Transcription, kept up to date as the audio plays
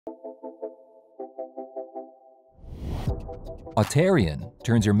Auterion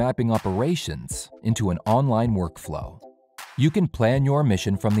turns your mapping operations into an online workflow. You can plan your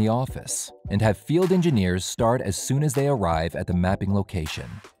mission from the office and have field engineers start as soon as they arrive at the mapping location.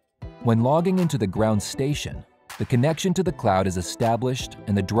 When logging into the ground station, the connection to the cloud is established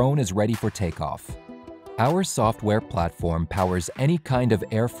and the drone is ready for takeoff. Our software platform powers any kind of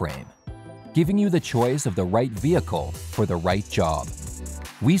airframe, giving you the choice of the right vehicle for the right job.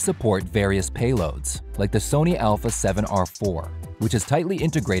 We support various payloads, like the Sony Alpha 7R4, which is tightly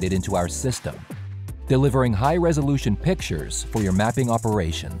integrated into our system, delivering high-resolution pictures for your mapping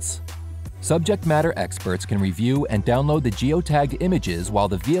operations. Subject matter experts can review and download the geotagged images while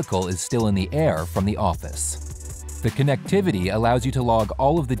the vehicle is still in the air from the office. The connectivity allows you to log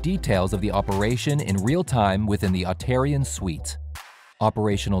all of the details of the operation in real time within the Auterion suite.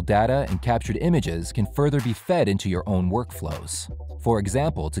 Operational data and captured images can further be fed into your own workflows. For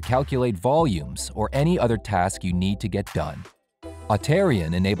example, to calculate volumes or any other task you need to get done.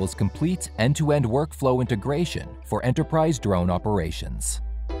 Auterion enables complete end-to-end workflow integration for enterprise drone operations.